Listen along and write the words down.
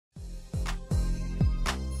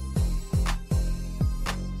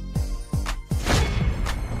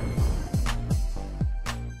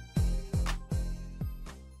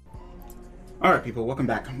Alright people, welcome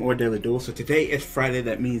back. More Daily Duels. So today is Friday.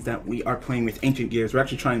 That means that we are playing with Ancient Gears. We're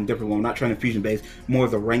actually trying a different one. We're not trying to fusion base. More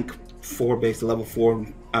of the rank 4 base, the level 4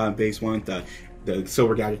 base one. The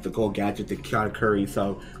silver gadget, the gold gadget, the Curry.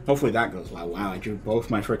 So hopefully that goes well. Wow, I drew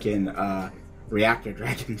both my freaking reactor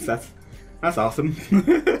dragons. That's awesome.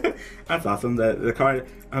 That's awesome. The card,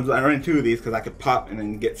 I ran 2 of these because I could pop and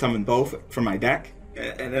then get summon both from my deck.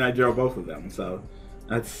 And then I drew both of them. So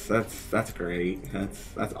that's great.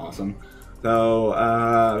 That's awesome. So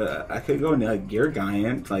I could go into like Gear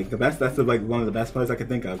Giant. Like that's like one of the best plays I could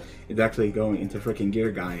think of is actually going into freaking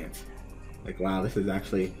Gear Giant. Like wow, this is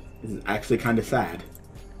actually kind of sad.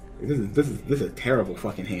 This is a terrible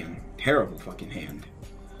fucking hand. Terrible fucking hand.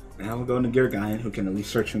 Now we'll go into Gear Giant, who can at least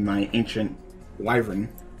search for my Ancient Wyvern,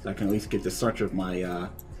 so I can at least get the search of my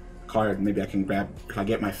card. Maybe I can grab, if I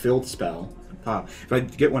get my field spell, pop. If I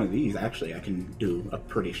get one of these, actually I can do a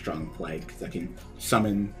pretty strong play because I can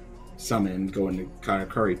summon, go into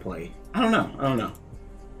Curry play. I don't know.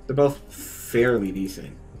 They're both fairly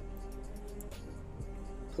decent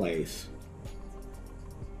plays.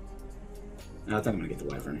 I think I'm gonna get the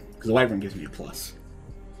Wyvern because the Wyvern gives me a plus.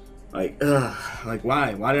 Like, like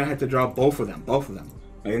why? Why did I have to draw both of them?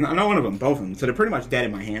 Like, not one of them, both of them. So they're pretty much dead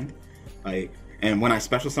in my hand. Like, and when I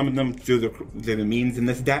special summon them through the means in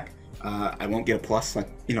this deck, I won't get a plus, like,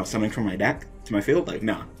 you know, summoning from my deck to my field. Like,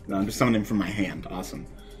 no, I'm just summoning from my hand. Awesome.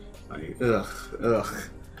 Like,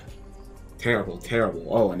 terrible.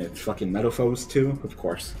 Oh, and it's fucking Metalfoes too. Of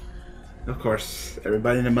course.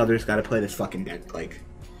 Everybody and their mother's got to play this fucking deck. Like,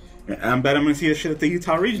 I bet I'm gonna see this shit at the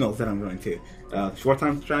Utah Regionals that I'm going to. 4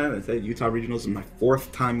 times trying. I said Utah Regionals is my 4th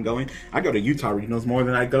time going. I go to Utah Regionals more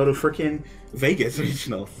than I go to freaking Vegas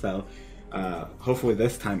Regionals. So hopefully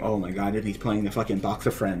this time. Oh my god, and he's playing the fucking Box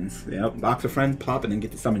of Friends. Yep, Box of Friends, pop and then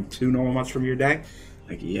get to summon 2 normal monsters from your deck.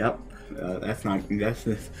 Like, yep. That's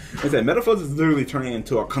this. I said Metalfoes is literally turning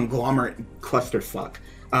into a conglomerate clusterfuck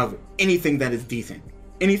of anything that is decent.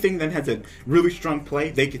 Anything that has a really strong play,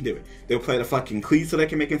 they can do it. They'll play the fucking Cleave so they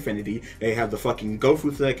can make Infinity. They have the fucking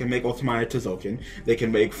Gofu so they can make Ultimate Tizokin. They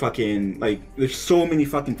can make fucking, like, there's so many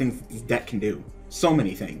fucking things this deck can do. So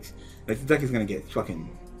many things. Like, this deck is gonna get fucking,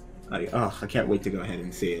 like, oh, I can't wait to go ahead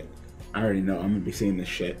and see it. I already know I'm gonna be seeing this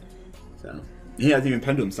shit. So, he hasn't even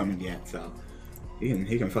Pendulum summoned yet, so.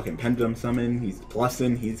 He can fucking Pendulum summon. He's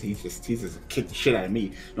plussing. He's just kick the shit out of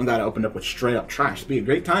me. Don't gotta open up with straight up trash. It'd be a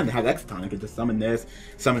great time to have Exaton. I could just summon this,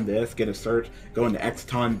 get a search, go into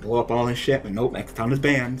Exaton, blow up all his shit. But nope, Exaton is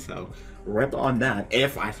banned. So rip on that.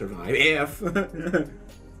 If I survive, if.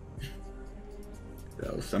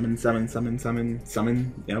 So summon.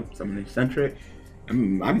 Yep, summon Eccentric. I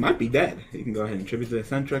might be dead. You can go ahead and tribute to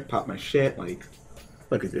Eccentric. Pop my shit. Like,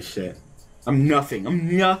 look at this shit. I'm nothing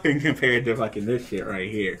compared to fucking this shit right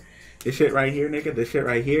here. This shit right here, nigga. This shit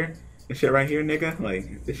right here, nigga.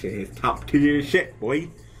 Like, this shit is top tier shit, boy.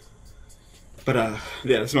 But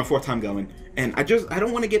yeah, this is my 4th time going, and I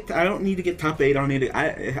don't need to get top 8.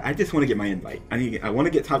 I just want to get my invite. I want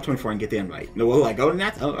to get top 24 and get the invite. No, will I go to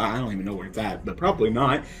that? Oh, I don't even know where it's at, but probably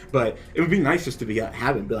not. But it would be nice just to be be like,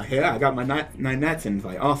 hey, I got my 9 Nats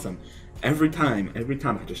invite. Awesome. Every time I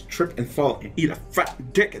just trip and fall and eat a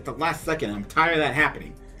fat dick at the last second. I'm tired of that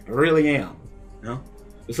happening. I really am. You know?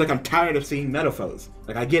 It's like I'm tired of seeing Metalfoes.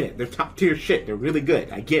 Like, I get it. They're top tier shit. They're really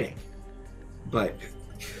good. I get it. But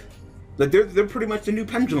like they're pretty much the new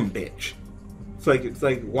Pendulum bitch. It's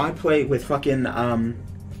like why play with fucking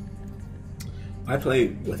why play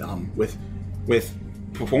with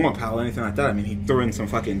Performer Pal or anything like that? I mean, he threw in some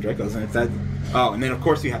fucking Dracos and it said, oh, and then of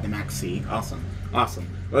course you have the Max C. Awesome.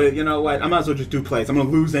 Well, you know what? I might as well just do plays. I'm gonna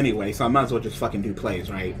lose anyway, so I might as well just fucking do plays,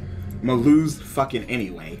 right? I'm gonna lose fucking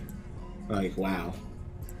anyway. Like, wow.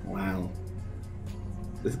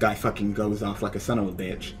 This guy fucking goes off like a son of a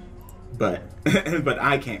bitch. But but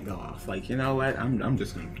I can't go off. Like, you know what? I'm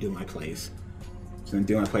just gonna do my plays. I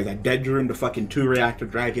dead drew him to fucking 2 reactor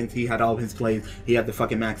dragons. He had all of his plays. He had the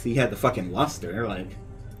fucking Maxi. He had the fucking Luster. Like,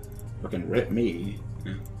 fucking rip me.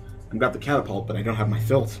 Yeah. I got the catapult, but I don't have my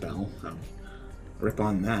fill spell. So rip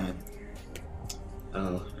on that.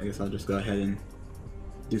 Oh, I guess I'll just go ahead and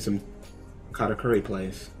do some Katakuri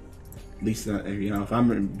plays. At least, you know,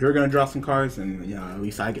 if you're gonna draw some cards, and you know, at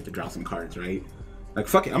least I get to draw some cards, right? Like,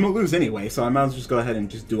 fuck it, I'm gonna lose anyway, so I might as well just go ahead and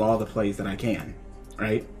just do all the plays that I can,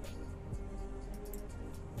 right?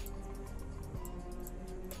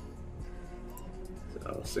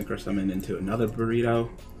 So, Synchro Summon into another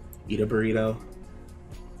burrito, eat a burrito.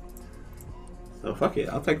 So, fuck it,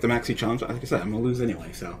 I'll take the Maxi Challenge. Like I said, I'm gonna lose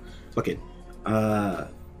anyway, so, fuck it.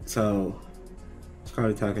 So, this card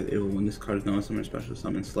attack is able when this card is known summon special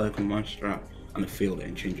summon, select a monster on the field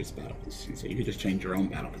and change its battle position. So, you can just change your own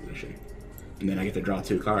battle position. And then I get to draw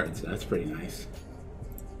 2 cards. That's pretty nice.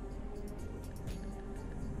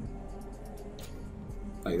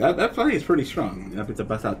 Like that play is pretty strong. I get to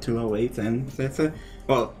bust out 2 08s, and that's it.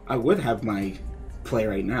 Well, I would have my play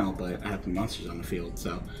right now, but I have the monsters on the field.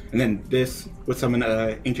 So, and then this would summon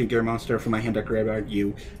a Ancient Gear Monster from my hand deck or graveyard.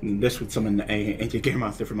 You, and this would summon a Ancient Gear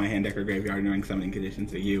Monster from my hand deck or graveyard during summoning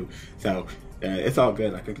conditions. You. So it's all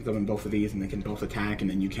good. Like I can summon both of these, and they can both attack, and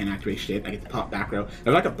then you can't activate shit. I get to pop back row.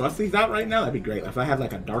 If I could bust these out right now, that'd be great. If I had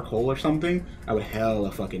like a dark hole or something, I would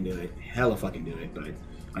hella fucking do it. Hella fucking do it, but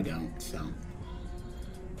I don't. So.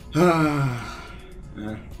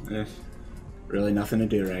 There's really nothing to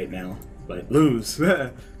do right now but lose.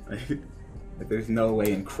 There's no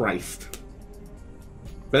way in Christ.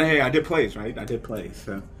 But hey, I did plays, right? I did plays,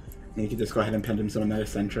 so you can just go ahead and pendulum summon that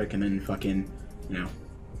eccentric and then fucking, you know,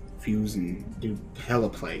 fuse and do hella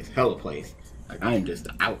plays. Like I am just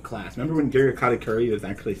outclassed. Remember when Gimmick Curry was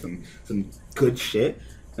actually some good shit?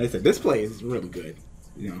 Like I said, this play is really good.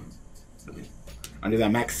 You know, under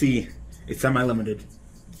that Max C, it's semi-limited.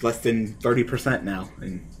 Less than 30% now,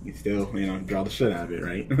 and you still, you know, draw the shit out of it,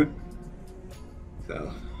 right?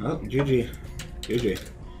 So, oh, GG.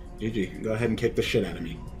 Go ahead and kick the shit out of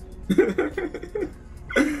me.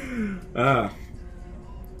 Yeah,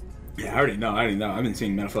 I already know. I've been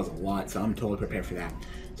seeing Metaphors a lot, so I'm totally prepared for that.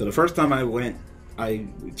 So the first time I went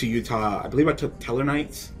to Utah, I believe I took Teller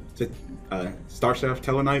Knights, Star Seraph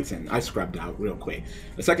Teller Knights, and I scrubbed out real quick.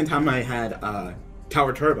 The second time I had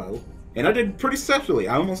Tower Turbo, and I did pretty successfully.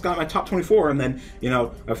 I almost got my top 24, and then, you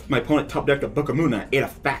know, my opponent top decked a Book of Muna, ate a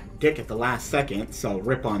fat dick at the last second, so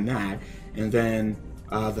rip on that. And then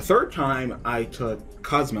the third time I took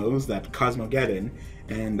Cosmos, that Cosmogeddon,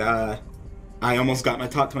 and I almost got my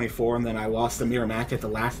top 24, and then I lost the mirror match at the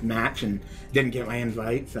last match and didn't get my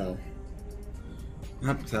invite, so...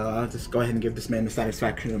 Yep, so I'll just go ahead and give this man the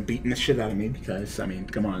satisfaction of beating the shit out of me, because, I mean,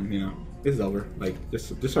 come on, you know, this is over. Like,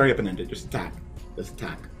 just hurry up and end it. Just attack. Just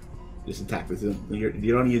attack. Just attack. You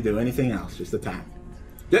don't need to do anything else. Just attack.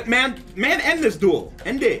 Man, end this duel.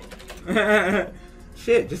 End it.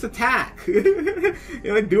 Shit, just attack.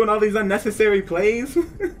 You're like doing all these unnecessary plays.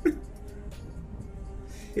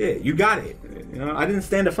 Shit, you got it. You know, I didn't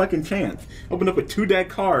stand a fucking chance. Opened up with 2 dead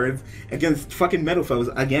cards against fucking Metaphors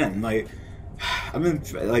again. Like, I mean,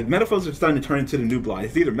 like, Metaphors are starting to turn into the new Blue Eyes.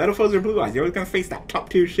 It's either Metaphors or Blue Eyes. You're always gonna face that top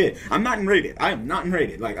tier shit. I'm not in rated. I am not in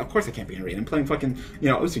rated. Like, of course I can't be in rated. I'm playing fucking, you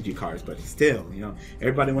know, OCG cards, but still, you know,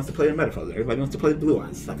 everybody wants to play the Metaphors. Everybody wants to play the Blue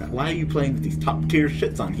Eyes. It's like, why are you playing these top tier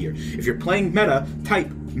shits on here? If you're playing meta,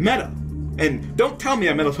 type meta. And don't tell me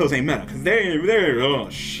that Metaphors ain't meta, because they're, oh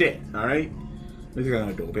shit, alright? We're just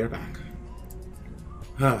gonna dual bear back.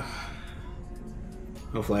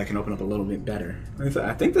 Hopefully I can open up a little bit better.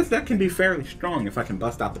 I think this deck can be fairly strong if I can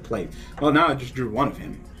bust out the plate. Well, now I just drew 1 of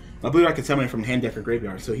him. I believe I can summon him from hand deck or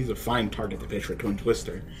graveyard, so he's a fine target to pitch for Twin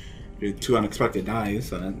Twister. Drew 2 unexpected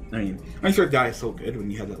dies. I mean, unexpected die is so good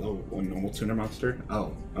when you have that low 1 normal tuner monster.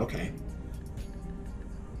 Oh, okay.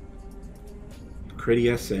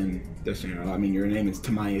 Critias and this, you know, I mean, your name is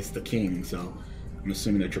Timaeus the King, so I'm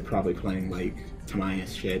assuming that you're probably playing, like,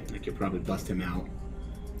 Timaeus shit. Like, you'll probably bust him out.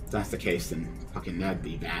 If that's the case, then fucking that'd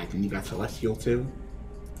be bad. And you got Celestial too.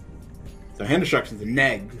 So hand destruction's a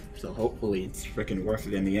neg, so hopefully it's freaking worth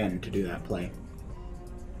it in the end to do that play.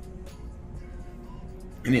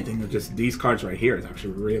 Anything with just these cards right here is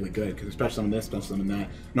actually really good, because special summon this, special summon that,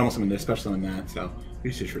 normal summon this, special summon that. So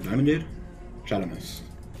usage for Diamond Dude, Shadow Miss.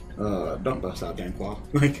 Don't bust out Danclaw.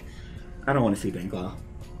 Like, I don't want to see Danclaw.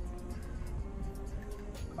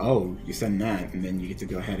 Oh, you send that, and then you get to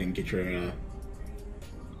go ahead and get your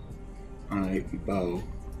Alright, bow.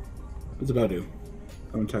 What's a bow do?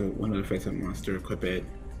 I'm gonna target one other face-up monster, equip it,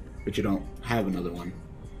 but you don't have another one.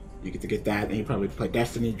 You get to get that, and you probably play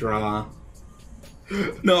Destiny Draw.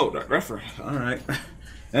 No, Zefra. Alright.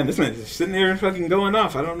 And this man's just sitting there and fucking going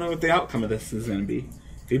off. I don't know what the outcome of this is gonna be.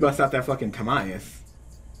 If he busts out that fucking Timaeus.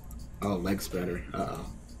 Oh, leg spreader. Uh-oh.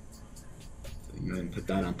 And then put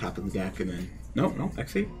that on top of the deck, and then... No,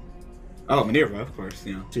 XC. Oh, Minerva, of course.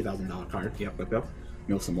 You know, $2,000 card. Yep.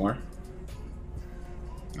 Mill some more.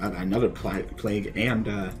 I got another Plague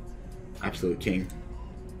and Absolute King.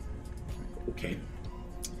 Okay.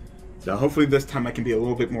 So hopefully this time I can be a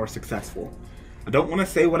little bit more successful. I don't want to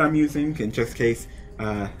say what I'm using in just case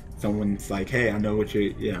someone's like, hey, I know what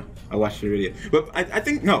you know, I watched your video. But I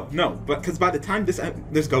think, no, but because by the time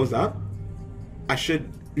this goes up, I should,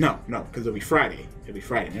 no, because it'll be Friday. It'll be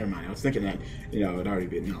Friday, never mind. I was thinking that, you know, it'd already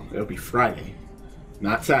be, no, it'll be Friday.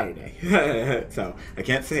 Not Saturday. So I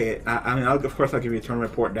can't say it. I mean, of course I'll give you a turn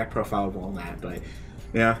report, deck profile of all that, but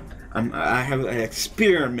yeah, I have an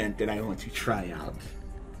experiment that I want to try out.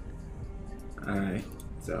 Alright,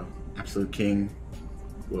 so Absolute King.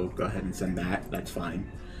 We'll go ahead and send that. That's fine.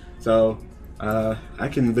 So, I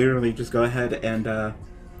can literally just go ahead and, of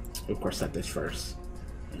course, set this first.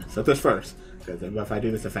 Yeah, set this first. Because if I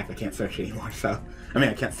do this, in fact, I can't search anymore. So, I mean,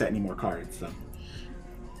 I can't set any more cards. So.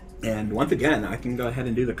 And once again, I can go ahead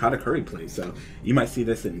and do the Katakuri play. So you might see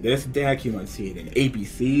this in this deck. You might see it in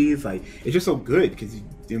ABCs. Like, it's just so good because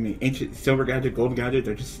I mean, ancient silver gadget, gold gadget.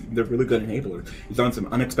 They're really good enablers. You're throwing some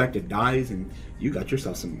unexpected dies, and you got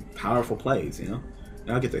yourself some powerful plays. You know,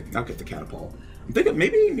 and I'll get the catapult. I'm thinking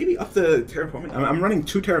maybe up the terraforming. I'm running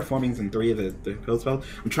 2 terraformings and 3 of the pill spells.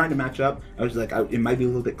 I'm trying to match up. I was like, it might be a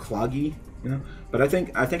little bit cloggy. You know, but I think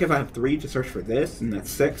if I have 3 to search for this, and that's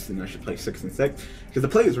 6, then I should play 6 and 6 because the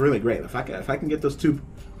play is really great. If I can get these two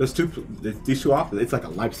off, it's like a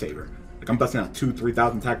lifesaver. Like I'm busting out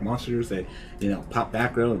 2,000-3,000 attack monsters that pop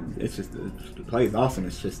back row, and it's just the play is awesome.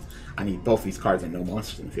 It's just I need both these cards and no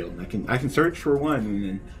monsters in the field. And I can search for one, and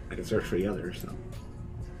then I can search for the other. So.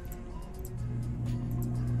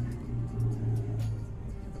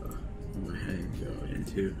 I'll go ahead and go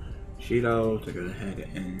into Shido to go ahead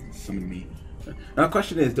and summon me. Now the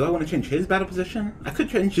question is, do I want to change his battle position? I could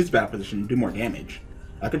change his battle position and do more damage.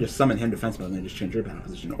 I could just summon him defense mode and then just change your battle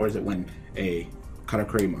position. Or is it when a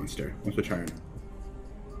Katakuri monster? What's the turn?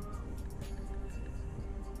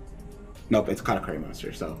 Nope, it's a Katakuri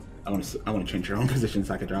monster, so I want to change your own position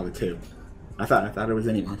so I can draw the 2. I thought it was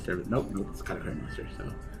any monster, but nope, it's a Katakuri monster.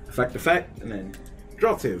 So effect, and then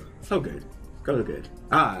draw 2. So good. Go good.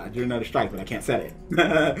 I drew another strike, but I can't set it.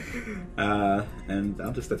 And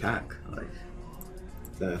I'll just attack. Like,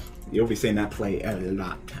 so you'll be seeing that play a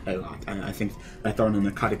lot. And I think I throw in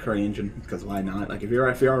the Katakuri engine because why not? Like if you're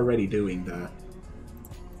already doing the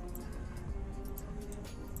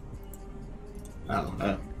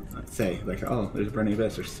let's say like there's a Burning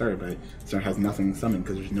Abyss or Sir, but Sir has nothing summoned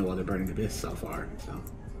because there's no other Burning Abyss so far. So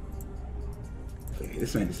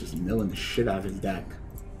this man is just milling the shit out of his deck.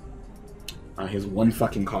 He has one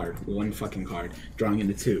fucking card, drawing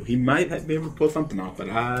into 2. He might be able to pull something off, but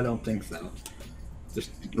I don't think so.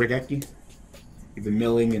 Just Regeki. You've been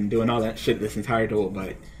milling and doing all that shit this entire duel,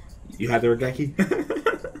 but you have the Regeki?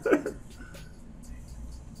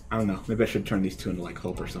 I don't know. Maybe I should turn these 2 into like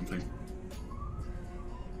Hope or something.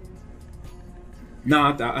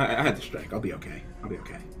 No, I had the strike. I'll be okay.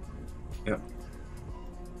 Yep.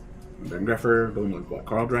 Then Greffer going like what?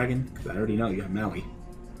 Carl Dragon? Because I already know you have Maui.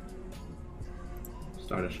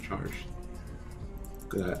 Stardust charged.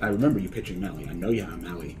 Because I remember you pitching Maui. I know you have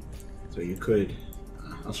Maui. So you could...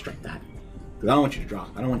 I'll strike that. Because I don't want you to draw.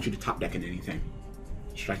 I don't want you to top deck into anything.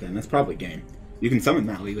 Strike that, and that's probably game. You can summon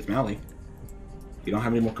Maui with Maui. You don't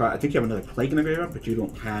have any more cards. I think you have another Plague in the graveyard, but you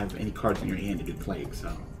don't have any cards in your hand to do Plague,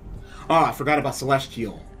 so... Oh, I forgot about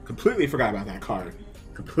Celestial. Completely forgot about that card.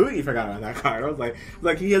 I was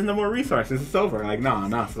like, he has no more resources. It's over. Like,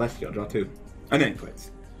 nah, Celestial. Draw 2. And then he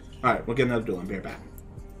quits. Alright, we'll get another duel and be right back.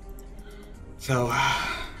 So,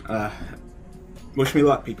 wish me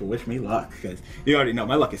luck, people. Wish me luck, because you already know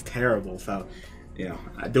my luck is terrible. So,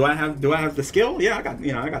 do I have the skill? Yeah, I got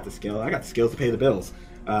the skill. I got the skills to pay the bills.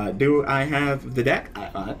 Do I have the deck?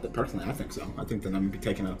 Personally, I think so. I think that I'm gonna be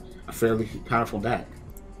taking a fairly powerful deck.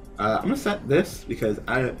 I'm gonna set this because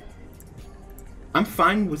I'm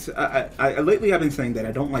fine with. Lately, I've been saying that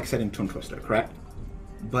I don't like setting Twin Twister, correct?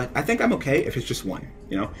 But I think I'm okay if it's just one,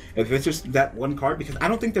 if it's just that one card, because I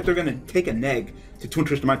don't think that they're going to take a neg to Twin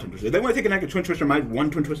Twister my Twin Twister. If they want to take a neg to Twin Twister my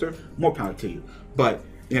one Twin Twister, more power to you. But,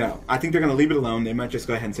 I think they're going to leave it alone. They might just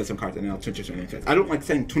go ahead and set some cards and then I'll Twin Twister and then I don't like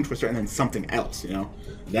setting Twin Twister and then something else,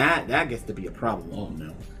 That gets to be a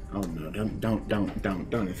problem. Oh no,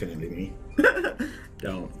 don't infinity me.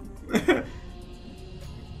 Don't.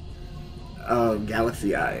 Oh,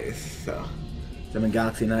 Galaxy Eyes, so... Summon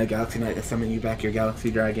Galaxy Knight, summon you back your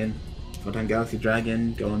Galaxy Dragon. Photon Galaxy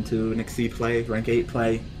Dragon, go into an XC play, rank 8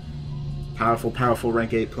 play. Powerful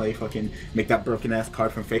rank 8 play, fucking make that broken ass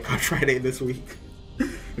card from Fake Card Friday this week.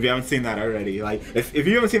 If you haven't seen that already, like, if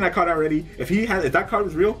you haven't seen that card already, if that card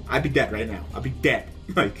was real, I'd be dead right now. I'd be dead.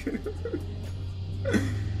 Like,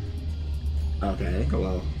 okay,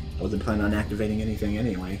 well, I wasn't planning on activating anything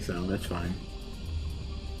anyway, so that's fine.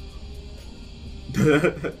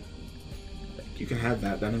 You can have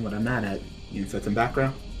that ain't what I'm mad at. You can set some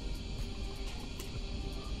background.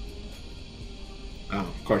 Oh,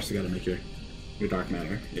 of course you gotta make your Dark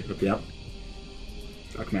Matter. Yep.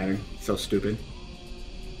 Dark Matter. So stupid.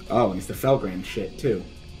 Oh, and it's the Felgrand shit too.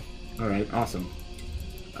 Alright, awesome.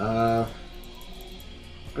 I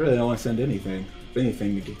really don't want to send anything. If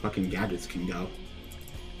anything, the fucking gadgets can go.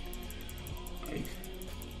 Like,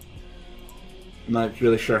 I'm not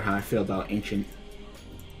really sure how I feel about Ancient.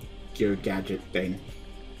 gear gadget thing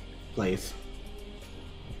plays.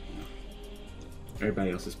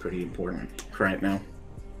 Everybody else is pretty important right now.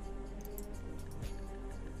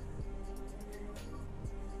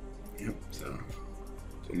 Yep, so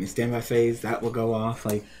in the standby phase, that will go off.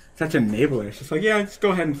 Like, such an enabler. It's just like, yeah, just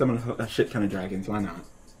go ahead and summon a shit ton of dragons. Why not?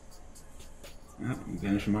 Oh,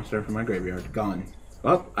 banish a monster from my graveyard. Gone.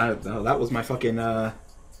 Well, that was my fucking, that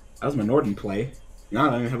was my Norden play. Now I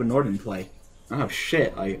don't even have a Norden play. I don't have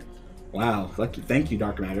shit. Like, wow. Lucky, thank you,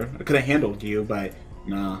 Dark Matter. I could have handled you, but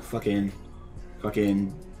nah, fucking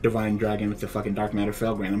Divine Dragon with the fucking Dark Matter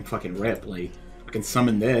Felgrand. I'm fucking ripped. Like, I can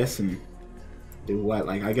summon this and do what?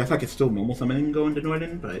 Like, I guess I could still normal summon and go into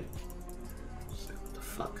Norden, but what the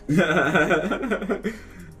fuck?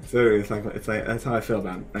 So it's like that's how I feel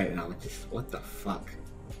about it right now. Like, just what the fuck?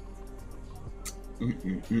 I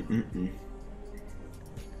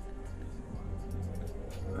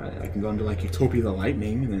can go into like Utopia the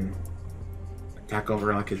Lightning and then attack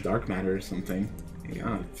over like his Dark Matter or something.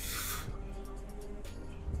 Yeah.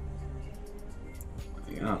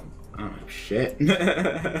 Yeah. Oh shit.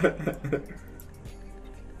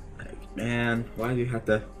 Like, man, why do you have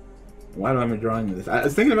to? Why do I be drawing this? I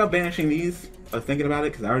was thinking about banishing these. I was thinking about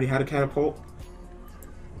it because I already had a catapult.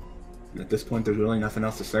 And at this point, there's really nothing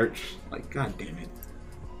else to search. Like, god damn it.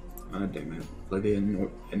 God damn it. Play the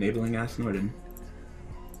enabling ass Norden.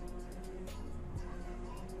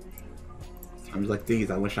 Times like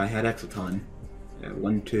these, I wish I had Exoton. Yeah,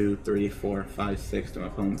 1, 2, 3, 4, 5, 6 to my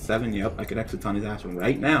opponent 7. Yep, I could Exoton his ass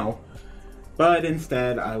right now. But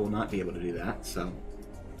instead, I will not be able to do that, so.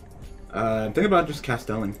 I'm thinking about just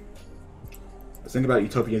Castelling. I was thinking about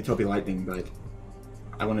Utopia Lightning, but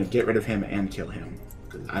I want to get rid of him and kill him.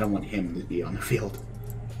 Because I don't want him to be on the field.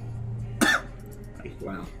 Like,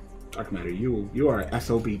 wow. Dark Matter, you are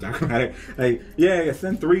SOB, Dark Matter. Like, yeah,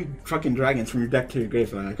 send 3 fucking dragons from your deck to your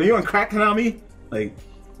grave. Like, are you on crack, Konami? Like,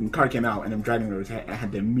 when the card came out and them dragon rivers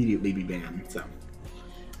had to immediately be banned,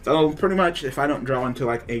 so pretty much, if I don't draw into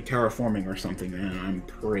like a terraforming or something, then I'm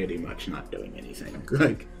pretty much not doing anything.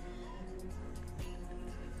 Like,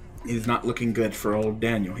 it's not looking good for old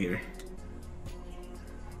Daniel here.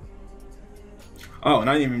 Oh, and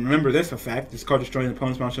I didn't even remember this effect. This card destroys an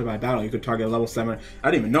opponent's monster by battle. You could target a level 7.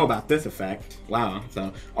 I didn't even know about this effect. Wow.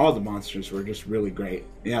 So all the monsters were just really great.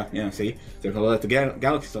 Yeah, see? So if I let the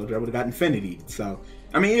Galaxy Soldier, I would have got Infinity. So,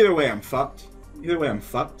 I mean, either way, I'm fucked. Either way, I'm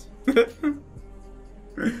fucked. At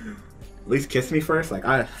least kiss me first. Like,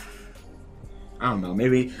 I don't know.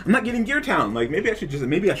 Maybe I'm not getting Gear Town. Like, maybe I should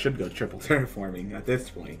go triple terraforming at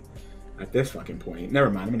this point. At this fucking point.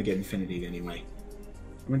 Never mind. I'm gonna get Infinity anyway.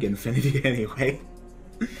 I'm gonna get Infinity anyway.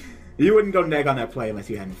 You wouldn't go neg on that play unless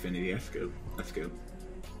you had Infinity. That's good. That's good.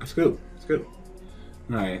 That's good. That's good.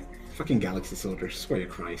 Alright. Fucking Galaxy Soldier. Swear to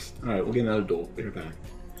Christ. Alright, we'll get another duel. Be right back.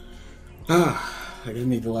 I just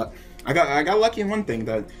need the luck. I got lucky in one thing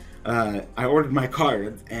that I ordered my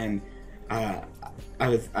cards and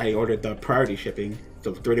I ordered the priority shipping,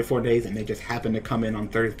 so 3 to 4 days, and they just happened to come in on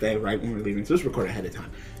Thursday right when we're leaving. So this is recorded ahead of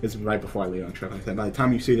time. This is right before I leave on trip. Like I said, by the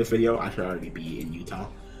time you see this video, I should already be in Utah.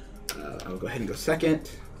 I'll go ahead and go second.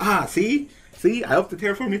 See, I hope the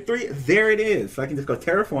terraforming 3. There it is. So I can just go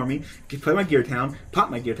terraforming, play my Gear Town, pop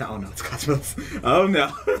my Gear Town. Oh no, it's Cosmos. Oh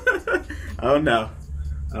no. Oh no.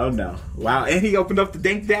 Oh no. Wow, and he opened up the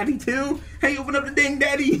Dank Daddy too? Hey, opened up the Dank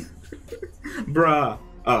Daddy! Bruh.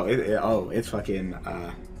 Oh, it's fucking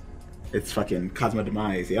Cosmo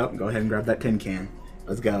Demise. Yep, go ahead and grab that tin can.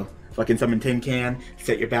 Let's go. Fucking summon tin can,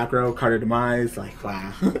 set your back row, Carter Demise. Like,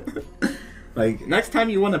 wow. Like, next time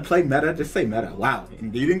you want to play meta, just say meta. Wow,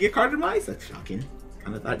 and you didn't get Carter Demise? That's shocking.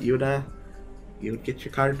 Kinda thought you would get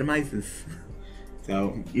your Carter Demises.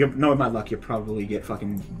 So, you know, with my luck, you'll probably get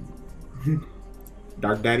fucking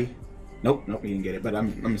Dark Daddy. Nope, you didn't get it. But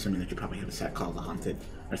I'm assuming that you probably have a set called the Haunted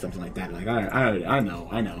or something like that. Like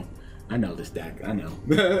I know this deck. I know.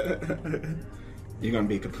 You're gonna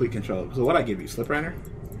be complete control. So what I give you, Slip Rider?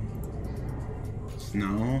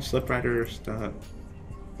 No, Slip Rider stuff.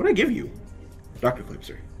 What I give you? Dr.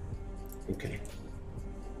 Eclipser. Okay.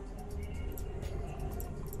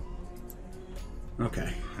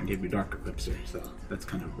 Okay, I gave you Dark Eclipser, so that's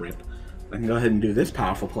kind of rip. I can go ahead and do this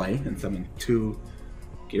powerful play and summon 2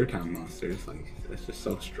 Gear Town monsters. Like, that's just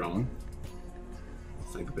so strong.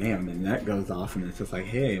 It's like, bam, and that goes off, and it's just like,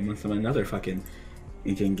 hey, I'm gonna summon another fucking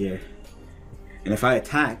Ancient Gear. And if I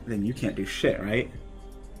attack, then you can't do shit, right?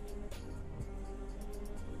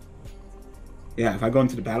 Yeah, if I go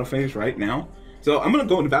into the battle phase right now. So I'm gonna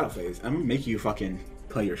go into battle phase. I'm gonna make you fucking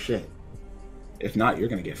play your shit. If not, you're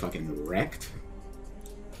gonna get fucking wrecked.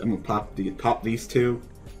 I'm gonna pop these 2.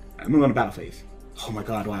 I'm gonna go into battle phase. Oh my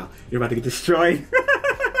god, wow. You're about to get destroyed.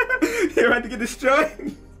 You're about to get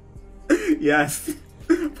destroyed. Yes.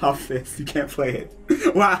 Pop Fist, you can't play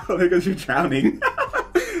it. Wow, there goes you drowning.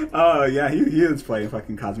 Oh yeah, he is playing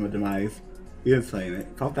fucking Cosmo Demise. He is playing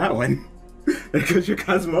it. Pop that one. There goes your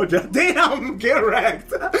Cosmo. Damn, get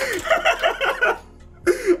wrecked.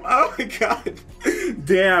 Oh my god.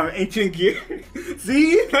 Damn, Ancient Gear.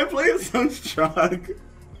 See, that play is so strong.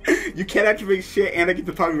 You can't activate shit, and I get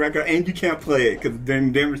the Poppy record, and you can't play it because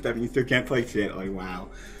during damage stuff, you still can't play shit. Like wow.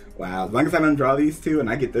 Wow, as long as I don't draw these two and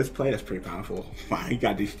I get this play, that's pretty powerful. Wow, he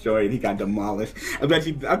got destroyed, he got demolished. I bet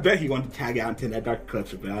he wanted to tag out into that Dark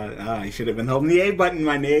Eclipse, but he should have been holding the A button,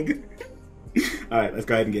 my nig. Alright, let's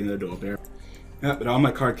go ahead and get into the duel there. Yeah, but all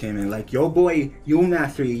my card came in like, yo boy, yo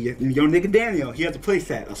Mastery, yo nigga Daniel, he has a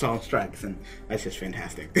playset of Solemn Strikes, and that's just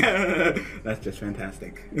fantastic. That's just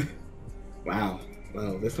fantastic. Wow,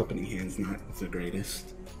 well, this opening hand's not the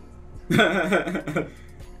greatest.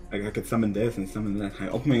 Like I could summon this and summon that.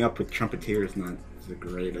 Opening up with Trumpeteer is not the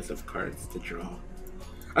greatest of cards to draw.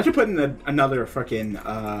 I should put in another fucking, like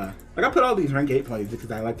I put all these rank 8 plays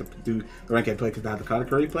because I like to do the rank 8 play because I have the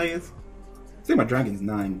Katakuri plays. See, my Dragon's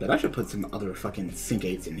 9, but I should put some other fucking Sync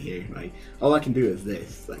 8s in here. Like, all I can do is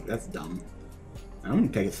this. Like, that's dumb. I'm gonna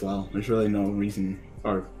take it slow. There's really no reason,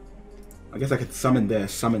 or I guess I could summon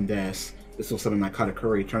this. This will summon my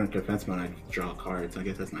Katakuri, turn it to defense mode, and I draw cards. I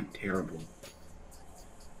guess that's not terrible.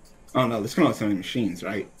 Oh no, this can only summon machines,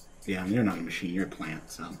 right? Yeah, you're not a machine, you're a plant,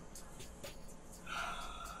 so.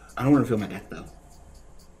 I don't want to fill my deck though.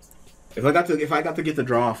 If I got to get the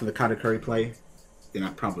draw for the Katakuri play, then I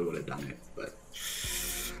probably would have done it, but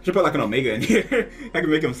I should put like an Omega in here. I can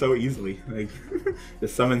make him so easily. Like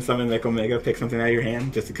just summon like Omega, pick something out of your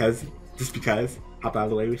hand just because. Hop out of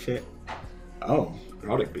the way with shit. Oh,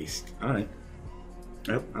 Heraldic Beast. Alright.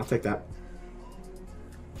 Yep, I'll take that.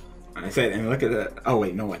 I said, and look at that. Oh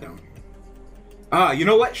wait, no, I don't. You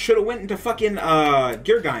know what? Should have went into fucking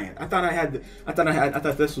Gear Giant. I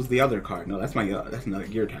thought this was the other card. No, that's that's another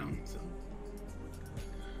Gear Town. So.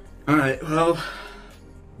 All right, well,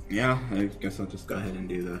 yeah, I guess I'll just go ahead and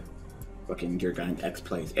do the fucking Gear Giant X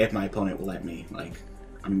plays if my opponent will let me. Like,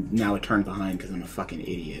 I'm now a turn behind because I'm a fucking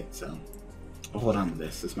idiot. So, I'll hold on to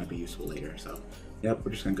this. This might be useful later. So, yep,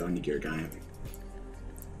 we're just gonna go into Gear Giant.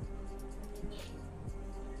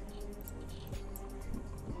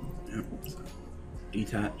 Yep, so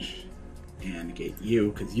detach and get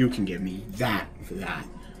you because you can give me that for that.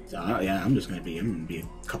 So yeah, I'm gonna be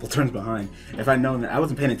a couple turns behind. If I'd known that, I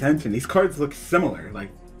wasn't paying attention. These cards look similar, like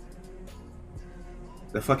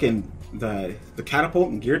the fucking the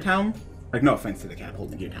Catapult and Gear Town. Like no offense to the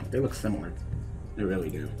Catapult and Gear Town, they look similar. They really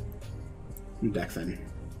do. Deck's in.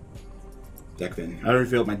 I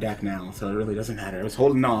revealed my deck now, so it really doesn't matter. I was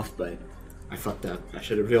holding off, but I fucked up. I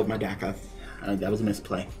should have revealed my deck. That was a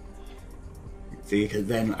misplay. See, because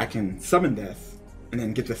then I can summon this and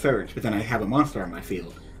then get the Surge, but then I have a monster on my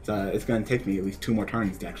field. So it's going to take me at least 2 more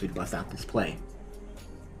turns to actually bust out this play.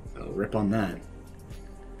 So rip on that.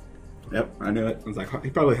 Yep, I knew it. I was like, he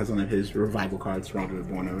probably has one of his revival cards, Heraldry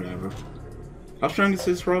Reborn or whatever. How strong is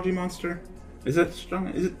his Heraldry monster? Is it strong?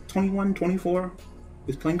 Is it 21, 24?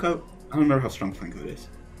 His Planecoat? I don't remember how strong Planecoat is.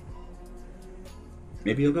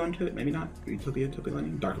 Maybe he'll go into it, maybe not. Utopia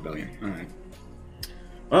Lightning? Dark Rebellion. Alright.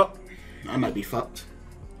 Well, I might be fucked.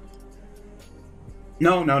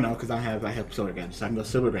 No, because I have Silver Gadget, so I can go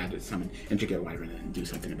Silver Gadget, summon Intricate Wyvern, and do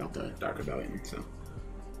something about the Dark Rebellion, so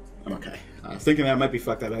I'm okay. I was thinking that I might be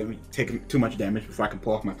fucked, that I might be taking too much damage before I can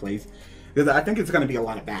pull off my plays. Because I think it's going to be a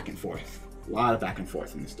lot of back and forth. A lot of back and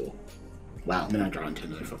forth in this duel. Wow, and then I draw into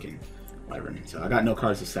another fucking Wyvern. So I got no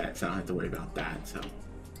cards to set, so I don't have to worry about that, so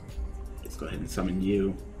let's go ahead and summon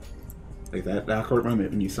you. Like that card run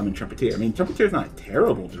when you summon Trumpeteer. I mean, Trumpeteer's not a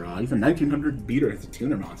terrible draw. He's a 1900 beater as a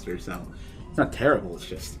tuner monster, so it's not terrible. It's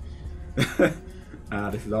just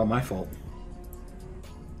this is all my fault.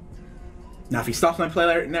 Now, if he stops my play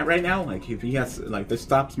right now, like if he has like this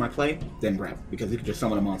stops my play, then rep because he could just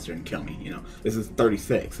summon a monster and kill me. You know, this is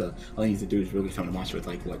 36, so all he needs to do is really summon a monster with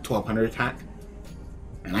like what 1200 attack,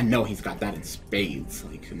 and I know he's got that in spades.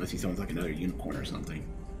 Like unless he summons like another unicorn or something.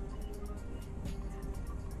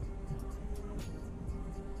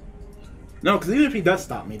 No, because even if he does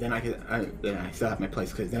stop me, then I still have my place,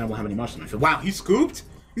 because then I won't have any monsters on my field. Wow, he scooped?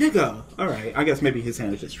 Nigga! Alright, I guess maybe his hand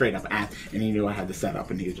was just straight up ass, and he knew I had the setup,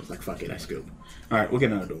 and he was just like, fuck it, I scoop. Alright, we'll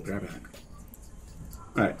get another duel, right back.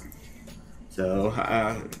 Alright. So,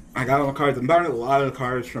 I got all the cards. I'm buying a lot of the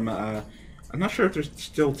cards from, I'm not sure if there's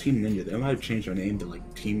still Team Ninja. They might have changed their name to,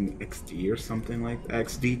 like, Team XD or something like that.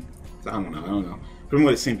 XD? I don't know. From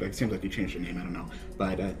what it seems like they changed their name, I don't know.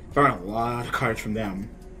 But, buying a lot of cards from them.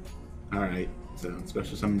 Alright, so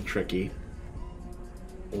special summon Tricky.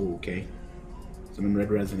 Oh, okay. Summon Red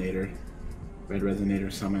Resonator. Red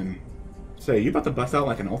Resonator summon. So you about to bust out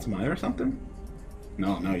like an Ultimate or something?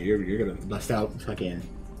 No, you're gonna bust out fucking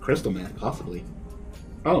Crystal Meth, possibly.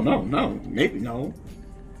 Oh no, maybe no.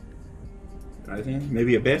 I think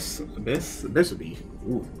maybe Abyss would be.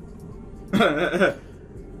 Ooh.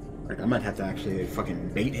 Like I might have to actually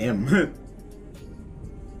fucking bait him.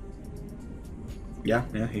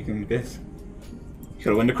 yeah, he can Abyss. He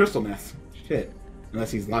could've won the Crystal Meth. Shit.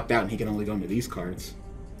 Unless he's locked out and he can only go into these cards.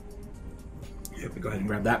 Yep, we go ahead and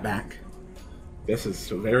grab that back. This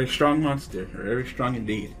is a very strong monster. Very strong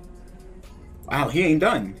indeed. Wow, he ain't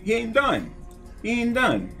done. You're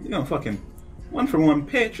gonna fucking 1-for-1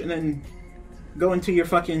 pitch and then go into your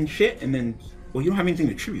fucking shit and then... Well, you don't have anything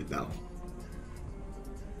to tribute, though.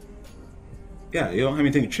 Yeah, you don't have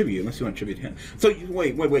anything to tribute unless you want to tribute him. So,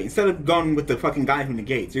 wait. Instead of going with the fucking guy who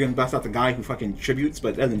negates, you're gonna bust out the guy who fucking tributes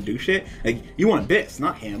but doesn't do shit? Like, you want Abyss,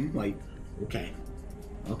 not him. Like, okay.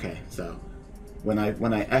 Okay, so... When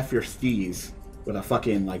I F your skis with a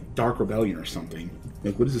fucking, like, Dark Rebellion or something,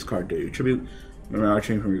 like, what does this card do? Tribute... Remember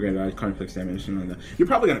arching from your graveyard, card inflicts damage, something like that. You're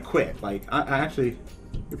probably gonna quit. Like, I actually...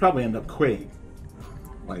 You'll probably end up quitting.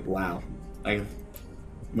 Like, wow. Like, I'm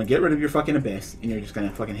gonna get rid of your fucking Abyss, and you're just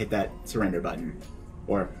gonna fucking hit that surrender button.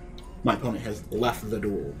 Or, my opponent has left the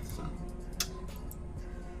duel, so...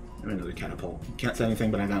 Another catapult. Can't set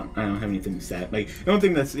anything, but I don't have anything to set. Like, the only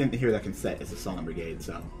thing that's in here that can set is the Solemn Brigade,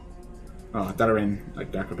 so... Oh, I thought I ran,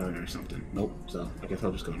 like, Dark Rebellion or something. Nope, so I guess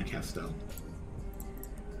I'll just go into Castel.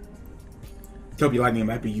 Toby Lightning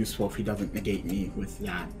might be useful if he doesn't negate me with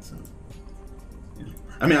that, so... Yeah.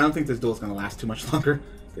 I mean, I don't think this duel's gonna last too much longer,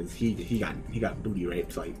 because he got booty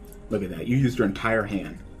raped, like, look at that. You used your entire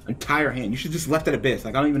hand. Entire hand. You should just left it Abyss.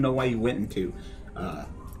 Like, I don't even know why you went into,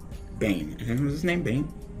 Bane. Was his name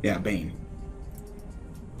Bane? Yeah, Bane.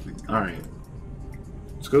 Alright.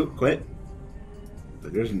 Scoot, quit.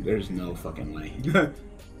 But there's no fucking way.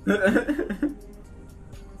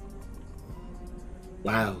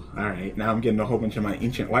 Wow, alright. Now I'm getting a whole bunch of my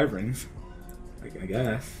Ancient Wyverns. I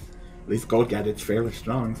guess. At least Gold Gadget's fairly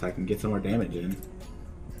strong, so I can get some more damage in.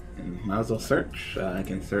 And might as well search. I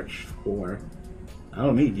can search for... I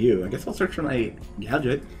don't need you. I guess I'll search for my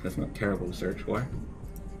Gadget. That's not terrible to search for.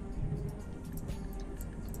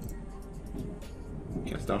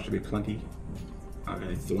 Castel should be plenty. Okay,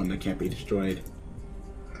 it's the one that can't be destroyed.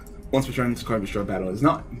 Once returned, this card destroy battle is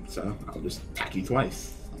not, so I'll just attack you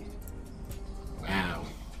twice. Wow.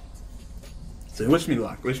 So wish me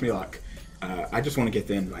luck. I just want to get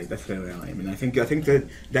the invite. That's the way I am. And I think the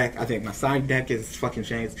deck. I think my side deck is fucking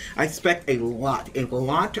changed. I expect a lot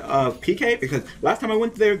of PK because last time I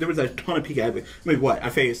went there was a ton of PK. I mean, what? I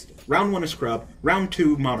faced round 1 of Scrub, round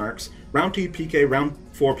 2 Monarchs, round 2 PK, round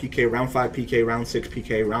 4 PK, round 5 PK, round 6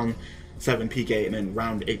 PK, round 7 PK, and then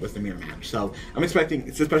round 8 was the mirror match. So I'm expecting,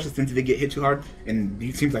 especially since they get hit too hard, and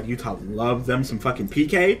it seems like Utah loves them some fucking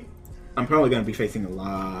PK. I'm probably going to be facing a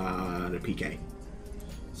lot of PK.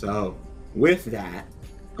 So with that,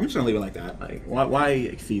 I'm just going to leave it like that. Like, why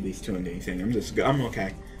exceed these two into anything? I'm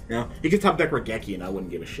okay. You know, he could top deck Regeki and I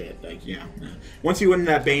wouldn't give a shit. Like, yeah. Once you went in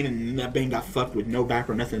that Bane and that Bane got fucked with no back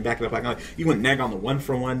or nothing to back it up, like you went neg on the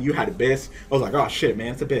 1-for-1, you had Abyss. I was like, oh shit,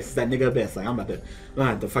 man, it's Abyss. It's that nigga Abyss. Like, I'm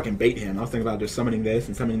about to fucking bait him. I was thinking about just summoning this,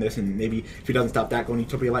 and maybe if he doesn't stop that, going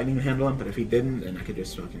Utopia Lightning to handle him. But if he didn't, then I could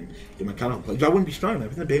just fucking do my counter play. I wouldn't be strong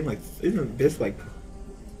enough. Isn't Abyss like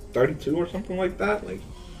 32 or something like that? Like,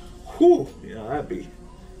 whew, yeah,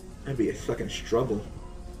 that'd be a fucking struggle.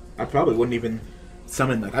 I probably wouldn't even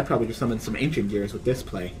summon, like, I'd probably just summon some Ancient Gears with this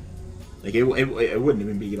play. Like, it wouldn't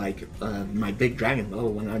even be like my big dragon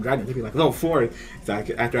level 1 dragon. It'd be like level 4. So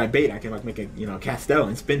after I bait, I can like make a Castel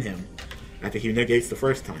and spin him after he negates the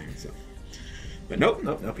first time. So, but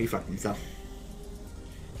nope, he fucked himself.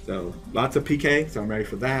 So lots of PK, so I'm ready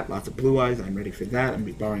for that. Lots of Blue Eyes, I'm ready for that. I'm gonna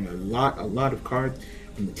be borrowing a lot of cards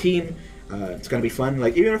from the team. It's gonna be fun.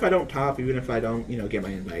 Like, even if I don't top, even if I don't, get my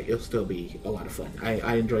invite, it'll still be a lot of fun.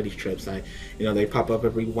 I enjoy these trips. They pop up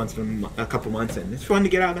every once in a couple months, and it's fun to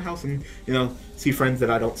get out of the house and, see friends that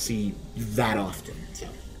I don't see that often. So,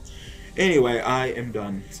 anyway, I am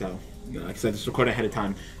done. So, like I said, this is recorded ahead of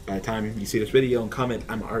time. By the time you see this video and comment,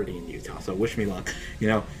 I'm already in Utah. So wish me luck.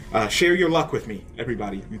 Share your luck with me,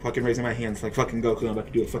 everybody. I'm fucking raising my hands like fucking Goku. I'm about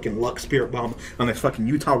to do a fucking luck spirit bomb on this fucking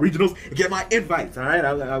Utah regionals and get my invites. All right,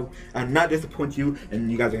 I'll not disappoint you,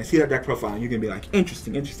 and you guys are gonna see that deck profile, and you're gonna be like,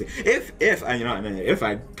 interesting. If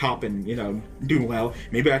I top and do well,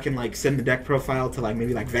 maybe I can like send the deck profile to like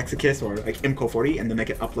maybe like Vexicus or like Imco40, and then I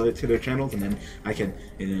can upload it to their channels, and then I can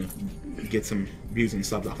get some views and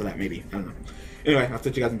subs off of that maybe. maybe. I don't know. Anyway, I hope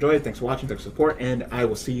that you guys enjoyed. Thanks for watching. Thanks for support. And I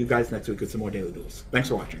will see you guys next week with some more Daily Duels. Thanks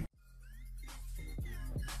for watching.